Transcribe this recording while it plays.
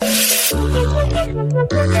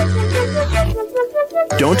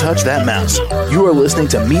Don't touch that mouse. You are listening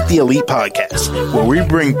to Meet the Elite Podcast, where we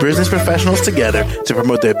bring business professionals together to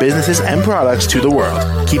promote their businesses and products to the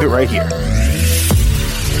world. Keep it right here.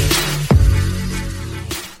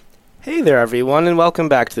 Hey there, everyone, and welcome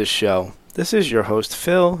back to the show. This is your host,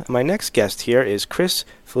 Phil, and my next guest here is Chris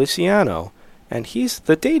Feliciano, and he's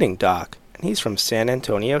the dating doc, and he's from San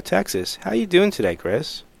Antonio, Texas. How you doing today,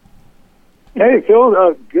 Chris? Hey,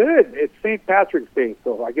 Phil. Good. It's St. Patrick's Day,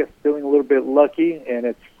 so I guess feeling a little bit lucky, and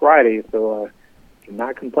it's Friday, so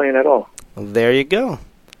cannot complain at all. Well, there you go.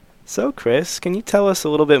 So, Chris, can you tell us a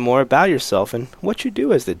little bit more about yourself and what you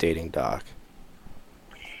do as the dating doc?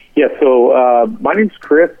 Yeah, so my name's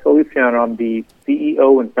Chris Feliciano. I'm the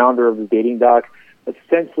CEO and founder of the Dating Doc.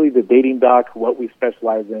 Essentially, the Dating Doc, what we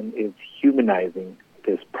specialize in is humanizing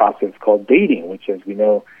this process called dating, which, as we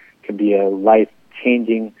know, can be a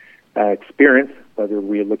life-changing experience, whether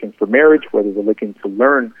we're looking for marriage, whether we're looking to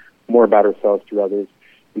learn more about ourselves through others.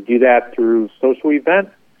 We do that through social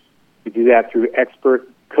events. We do that through expert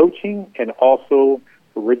coaching and also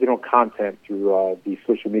original content through the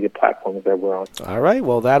social media platforms that we're on. All right.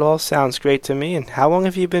 Well, that all sounds great to me. And how long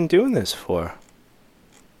have you been doing this for?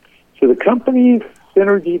 So the company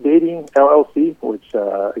Synergy Dating LLC, which,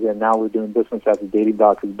 again, now we're doing business as a dating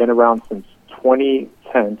doc, has been around since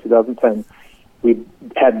 2010. We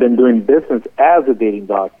had been doing business as a dating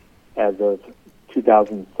doc as of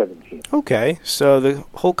 2017. Okay, so the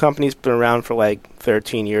whole company's been around for like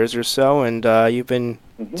 13 years or so, and you've been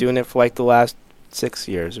doing it for like the last 6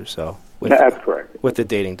 years or so. That's correct. With the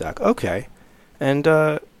dating doc. Okay. And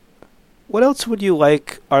what else would you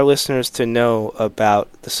like our listeners to know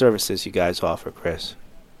about the services you guys offer, Chris?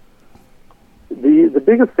 The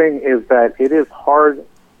biggest thing is that it is hard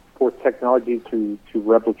for technology to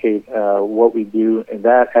replicate what we do, and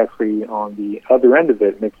that actually on the other end of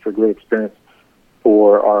it makes for a great experience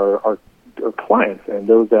for our clients and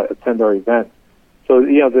those that attend our events. So,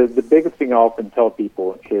 the biggest thing I often tell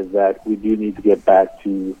people is that we do need to get back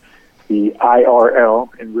to the IRL,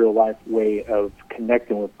 in real life way of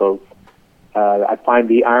connecting with folks. I find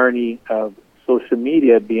the irony of social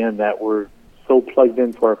media being that we're so plugged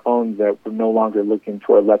into our phones that we're no longer looking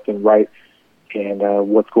to our left and right and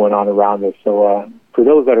what's going on around us. So for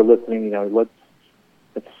those that are listening, let's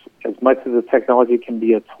as much as the technology can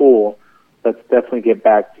be a tool, let's definitely get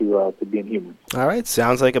back to being human. All right,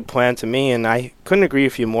 sounds like a plan to me, and I couldn't agree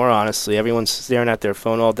with you more, honestly. Everyone's staring at their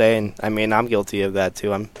phone all day, and I mean, I'm guilty of that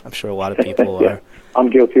too. I'm sure a lot of people are. I'm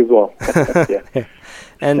guilty as well. Yeah.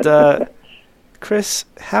 And Chris,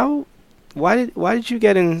 why did you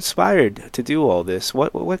get inspired to do all this?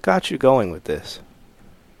 What got you going with this?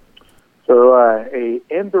 So a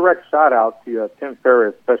indirect shout out to Tim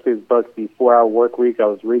Ferriss, especially his book, The 4-Hour Work Week. I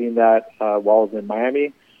was reading that while I was in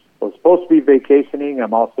Miami. I was supposed to be vacationing.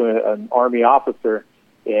 I'm also an Army officer,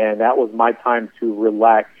 and that was my time to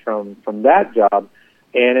relax from that job.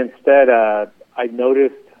 And instead, I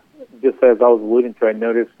noticed, just as I was alluding to, I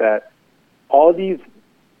noticed that all these,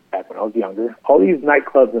 back when I was younger, all these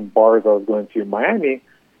nightclubs and bars I was going to in Miami,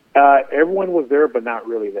 everyone was there, but not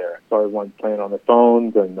really there. So everyone playing on their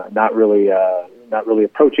phones and not really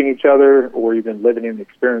approaching each other or even living in the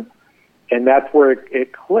experience. And that's where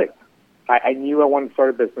it clicked. I knew I wanted to start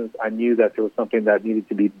a business. I knew that there was something that needed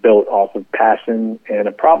to be built off of passion and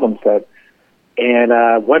a problem set. And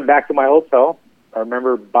went back to my hotel. I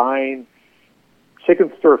remember buying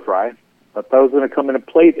chicken stir fry. I thought it was going to come in a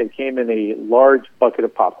plate. It came in a large bucket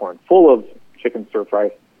of popcorn full of chicken stir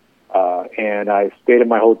fry. And I stayed in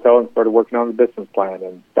my hotel and started working on the business plan.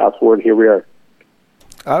 And fast forward, here we are.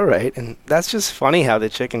 All right. And that's just funny how the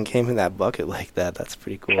chicken came in that bucket like that. That's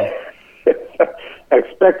pretty cool. I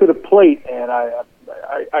expected a plate, and I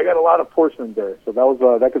got a lot of portions there. So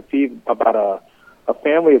that could feed about a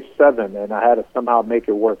family of 7, and I had to somehow make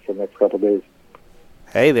it work for the next couple of days.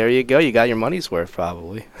 Hey, there you go. You got your money's worth,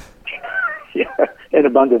 probably. Yeah, in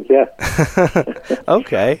abundance, yeah.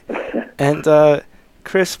 Okay. And,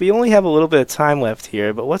 Chris, we only have a little bit of time left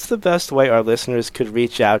here, but what's the best way our listeners could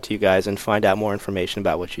reach out to you guys and find out more information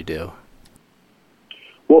about what you do?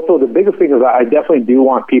 Well, so the biggest thing is I definitely do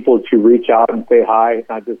want people to reach out and say hi,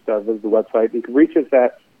 not just visit the website. You can reach us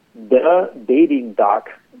at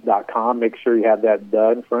thedatingdoc.com. Make sure you have that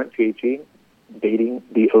 "the" in front, THE,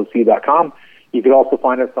 datingdoc.com. You can also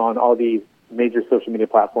find us on all the major social media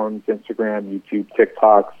platforms, Instagram, YouTube,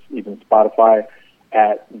 TikToks, even Spotify,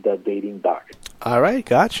 at The Dating Doc. All right,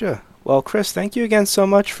 gotcha. Well, Chris, thank you again so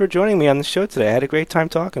much for joining me on the show today. I had a great time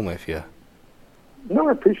talking with you. No,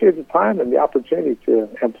 I appreciate the time and the opportunity to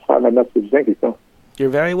amplify my message. Thank you, Phil. You're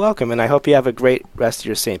very welcome, and I hope you have a great rest of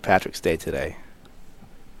your St. Patrick's Day today.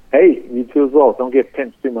 Hey, you too as well. Don't get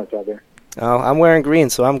pinched too much out there. Oh, I'm wearing green,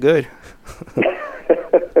 so I'm good.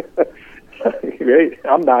 Great.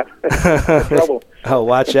 I'm not. In trouble. Oh,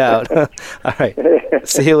 watch out. All right.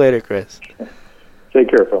 See you later, Chris. Take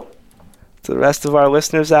care, Phil. To the rest of our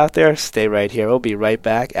listeners out there, stay right here. We'll be right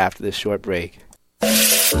back after this short break.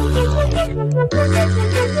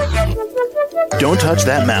 Don't touch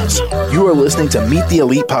that mouse. You are listening to Meet the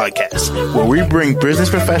Elite Podcast, where we bring business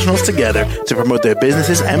professionals together to promote their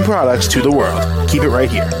businesses and products to the world. Keep it right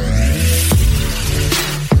here.